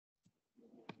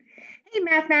Hey,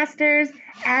 Math Masters.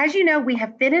 As you know, we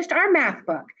have finished our math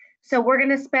book. So we're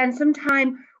going to spend some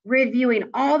time reviewing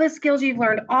all the skills you've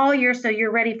learned all year so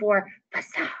you're ready for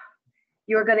FASA.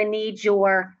 You're going to need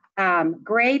your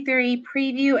grade 3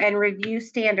 preview and review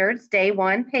standards, day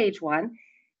 1, page 1.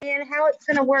 And how it's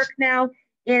going to work now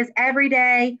is every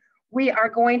day we are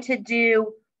going to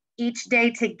do each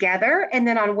day together. And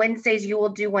then on Wednesdays, you will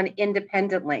do one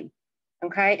independently.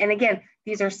 Okay. And again,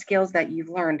 these are skills that you've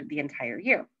learned the entire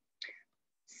year.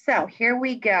 So here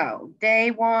we go. Day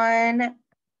 1,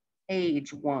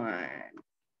 page 1.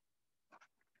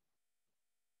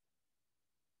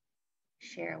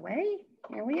 Share away.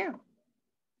 Here we go.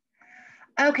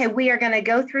 Okay, we are going to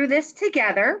go through this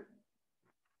together.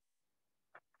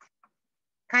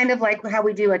 Kind of like how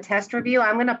we do a test review.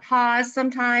 I'm going to pause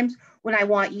sometimes when I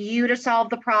want you to solve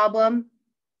the problem,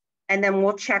 and then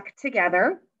we'll check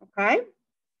together, okay?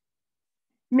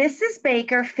 Mrs.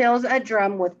 Baker fills a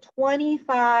drum with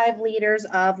 25 liters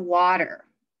of water.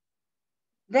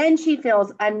 Then she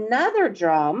fills another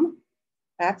drum,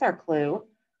 that's our clue,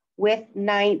 with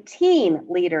 19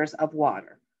 liters of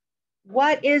water.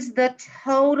 What is the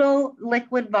total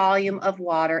liquid volume of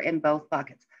water in both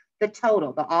buckets? The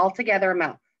total, the altogether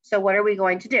amount. So what are we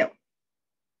going to do?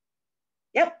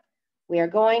 Yep, we are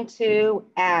going to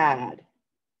add.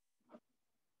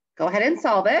 Go ahead and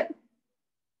solve it.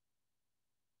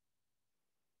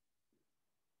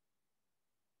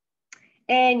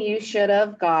 And you should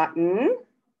have gotten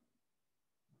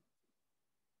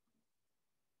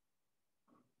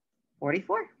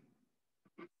 44.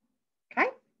 Okay.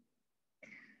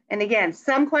 And again,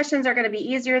 some questions are going to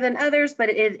be easier than others, but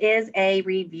it is a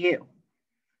review.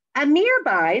 Amir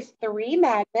buys 3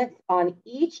 magnets on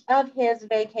each of his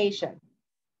vacations.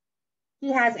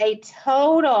 He has a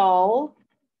total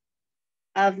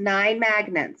of 9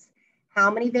 magnets.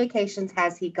 How many vacations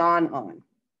has he gone on?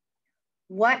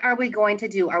 What are we going to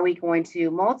do? Are we going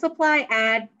to multiply,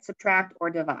 add, subtract, or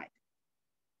divide?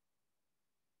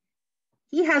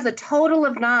 He has a total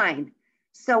of 9.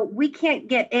 So we can't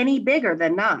get any bigger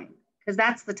than 9 because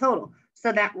that's the total.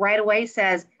 So that right away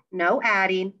says no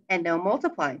adding and no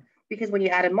multiplying, because when you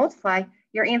add and multiply,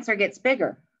 your answer gets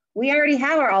bigger. We already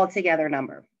have our altogether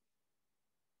number.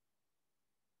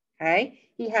 Okay,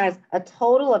 he has a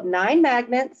total of 9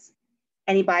 magnets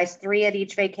and he buys 3 at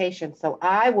each vacation. So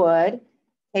I would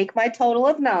take my total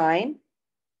of 9,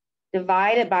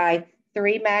 divide it by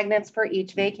 3 magnets for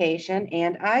each vacation,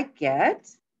 and I get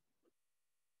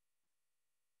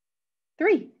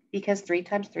 3, because 3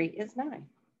 times 3 is 9.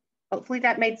 Hopefully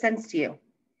that made sense to you.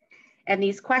 And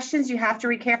these questions you have to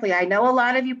read carefully. I know a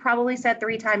lot of you probably said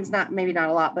 3 times, maybe not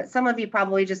a lot, but some of you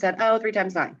probably just said, oh, 3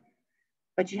 times 9.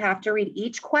 But you have to read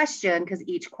each question because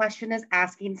each question is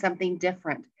asking something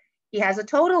different. He has a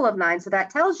total of 9, so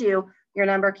that tells you your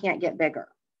number can't get bigger.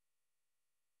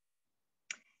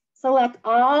 Select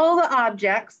all the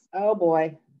objects. Oh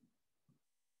boy,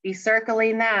 be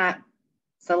circling that.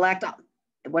 Select,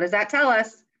 what does that tell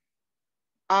us?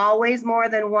 Always more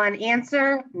than one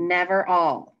answer, never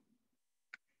all.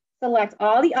 Select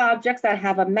all the objects that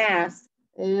have a mass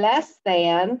less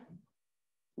than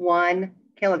 1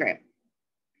 kilogram.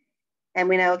 And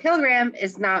we know a kilogram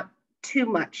is not too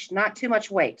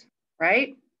much weight,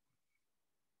 right?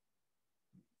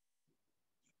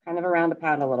 Kind of around a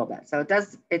pound a little bit. So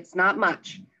it's not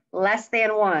much, less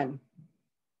than 1.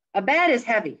 A bed is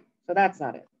heavy, so that's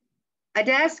not it. A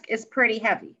desk is pretty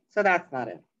heavy, so that's not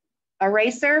it.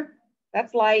 Eraser,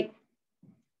 that's light.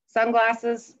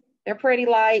 Sunglasses, they're pretty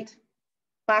light.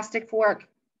 Plastic fork,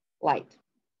 light.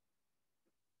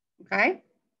 Okay.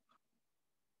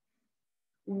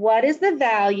 What is the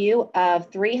value of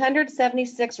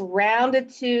 376 rounded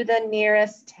to the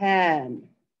nearest 10?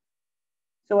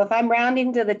 So if I'm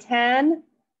rounding to the 10,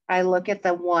 I look at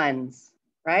the ones,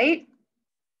 right?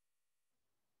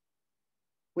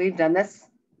 We've done this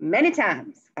many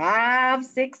times. 5,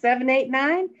 6, 7, 8,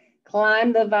 9.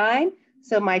 Climb the vine.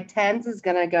 So my tens is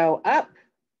going to go up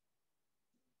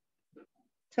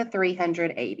to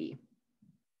 380.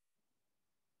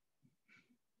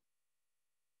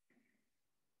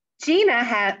 Gina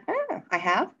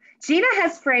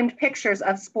has framed pictures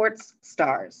of sports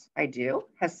stars. I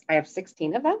have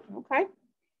 16 of them, okay.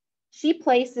 She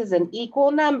places an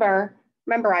equal number.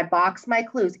 Remember, I boxed my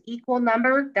clues. Equal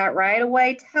number, that right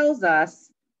away tells us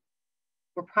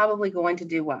we're probably going to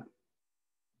do what?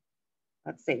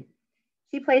 Let's see.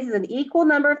 She places an equal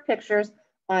number of pictures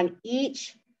on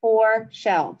each 4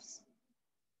 shelves.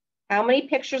 How many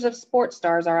pictures of sports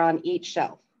stars are on each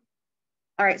shelf?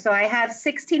 All right, so I have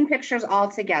 16 pictures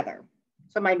altogether.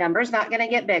 So my number's not going to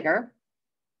get bigger,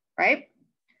 right?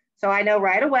 So I know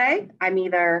right away I'm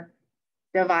either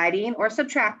dividing or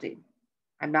subtracting.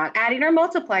 I'm not adding or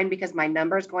multiplying because my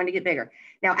number is going to get bigger.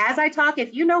 Now, as I talk,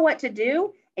 if you know what to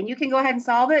do and you can go ahead and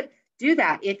solve it, do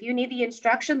that. If you need the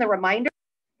instruction, the reminder,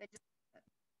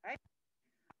 right?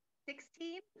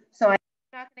 16, so I'm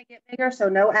not going to get bigger, so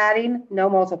no adding, no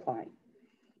multiplying.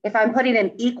 If I'm putting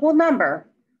an equal number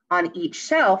on each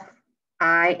shelf,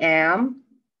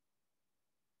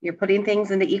 you're putting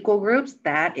things into equal groups,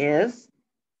 that is,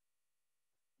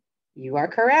 you are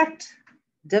correct,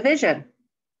 division.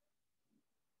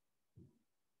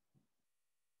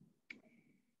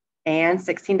 And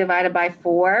 16 divided by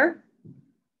 4,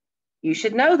 you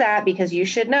should know that because you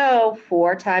should know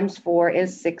 4 times 4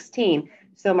 is 16.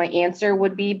 So my answer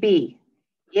would be B.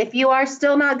 If you are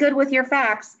still not good with your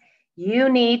facts, you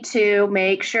need to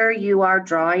make sure you are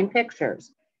drawing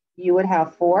pictures. You would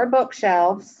have 4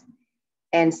 bookshelves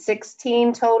and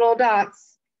 16 total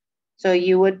dots. So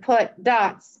you would put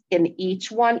dots in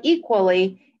each one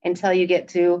equally until you get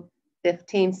to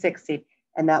 15, 16.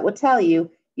 And that would tell you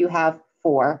you have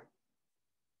 4.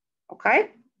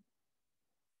 Okay?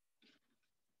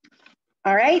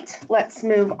 All right, let's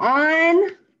move on.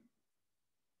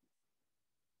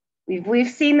 We've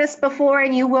seen this before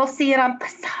and you will see it on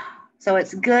PASA. So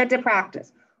it's good to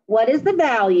practice. What is the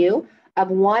value of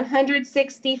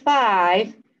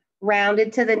 165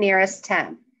 rounded to the nearest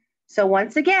 10? So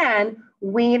once again,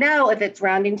 we know if it's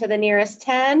rounding to the nearest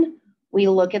 10, we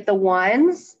look at the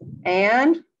ones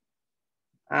and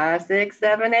 5, 6,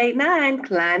 7, 8, 9,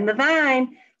 climb the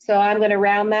vine. So I'm going to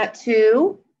round that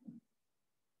to,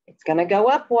 it's going to go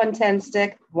up 1 10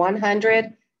 stick,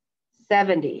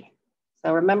 170.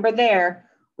 So remember there,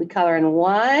 we color in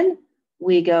 1,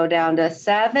 we go down to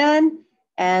 7,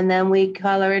 and then we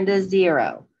color into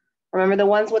 0. Remember the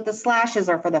ones with the slashes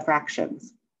are for the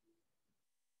fractions.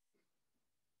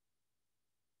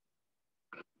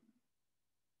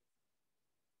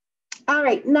 All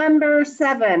right, number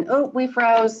 7. Oh, we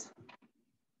froze.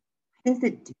 How does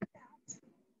it do that?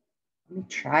 Let me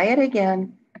try it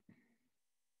again.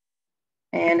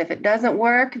 And if it doesn't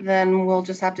work, then we'll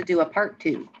just have to do a part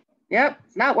 2. Yep,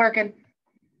 it's not working.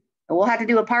 We'll have to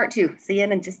do a part 2. See you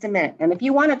in just a minute. And if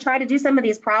you want to try to do some of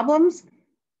these problems,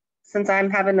 since I'm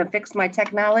having to fix my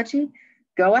technology,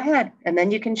 go ahead and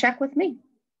then you can check with me.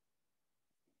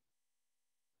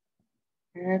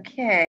 Okay.